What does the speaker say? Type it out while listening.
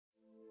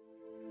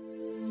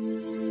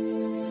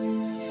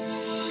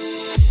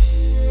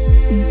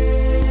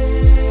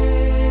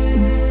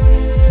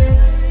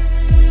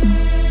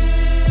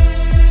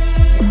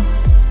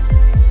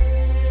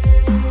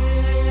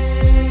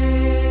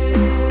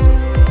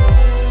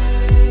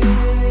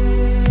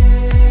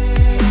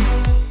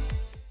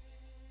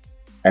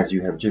As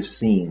you have just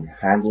seen,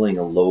 handling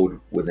a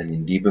load with an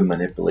Indiva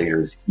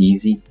manipulator is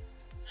easy,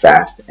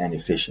 fast, and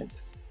efficient.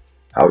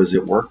 How does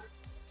it work?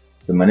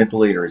 The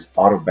manipulator is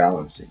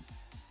auto-balancing.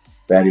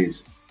 That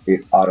is,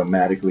 it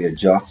automatically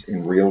adjusts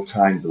in real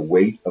time the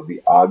weight of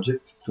the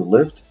object to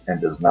lift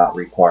and does not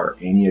require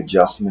any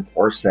adjustment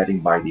or setting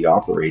by the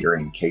operator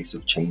in case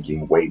of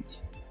changing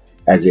weights,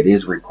 as it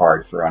is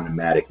required for a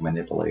pneumatic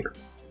manipulator.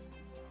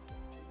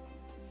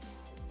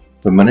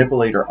 The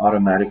manipulator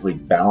automatically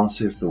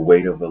balances the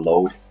weight of the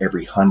load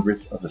every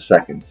hundredth of a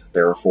second.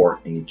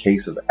 Therefore, in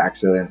case of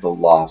accidental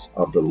loss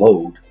of the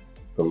load,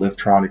 the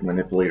Liftronic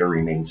manipulator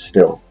remains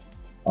still,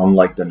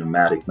 unlike the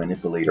pneumatic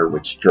manipulator,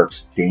 which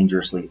jerks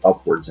dangerously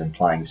upwards,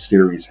 implying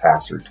serious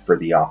hazard for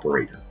the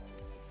operator.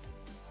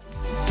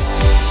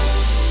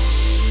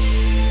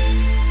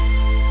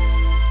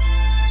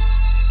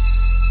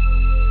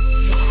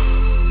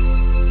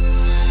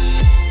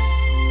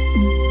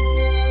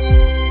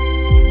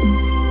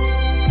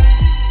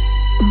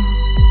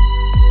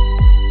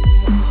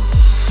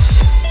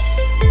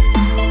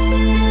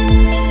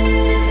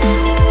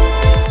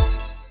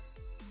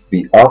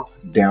 The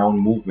up-down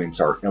movements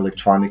are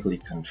electronically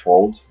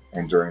controlled,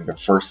 and during the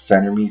first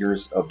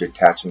centimeters of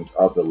detachment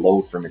of the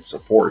load from its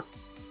support,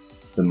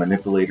 the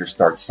manipulator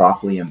starts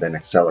softly and then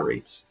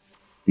accelerates.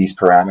 These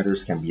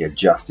parameters can be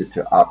adjusted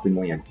to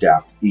optimally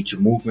adapt each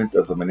movement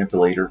of the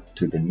manipulator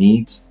to the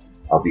needs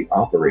of the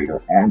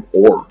operator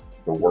and/or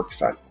the work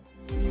cycle.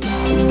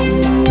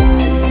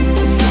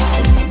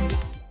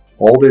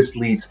 All this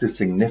leads to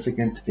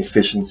significant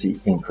efficiency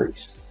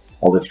increase.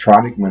 A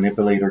Liftronic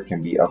manipulator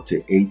can be up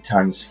to 8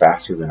 times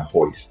faster than a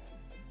hoist.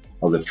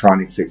 A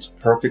Liftronic fits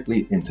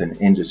perfectly into an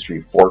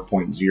Industry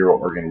 4.0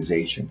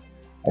 organization,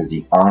 as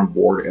the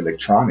onboard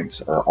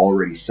electronics are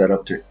already set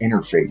up to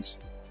interface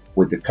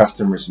with the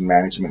customer's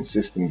management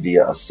system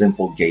via a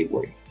simple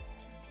gateway.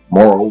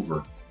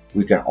 Moreover,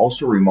 we can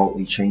also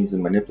remotely change the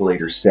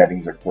manipulator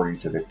settings according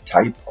to the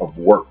type of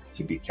work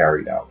to be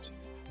carried out.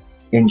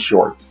 In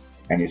short,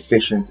 an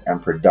efficient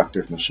and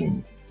productive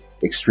machine,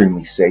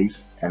 extremely safe,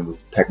 and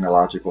with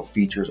technological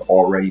features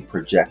already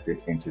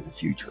projected into the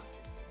future.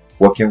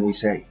 What can we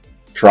say?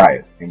 Try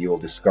it, and you will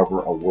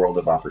discover a world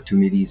of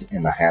opportunities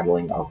in the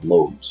handling of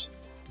loads.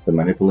 The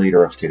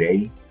manipulator of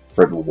today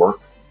for the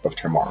work of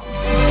tomorrow.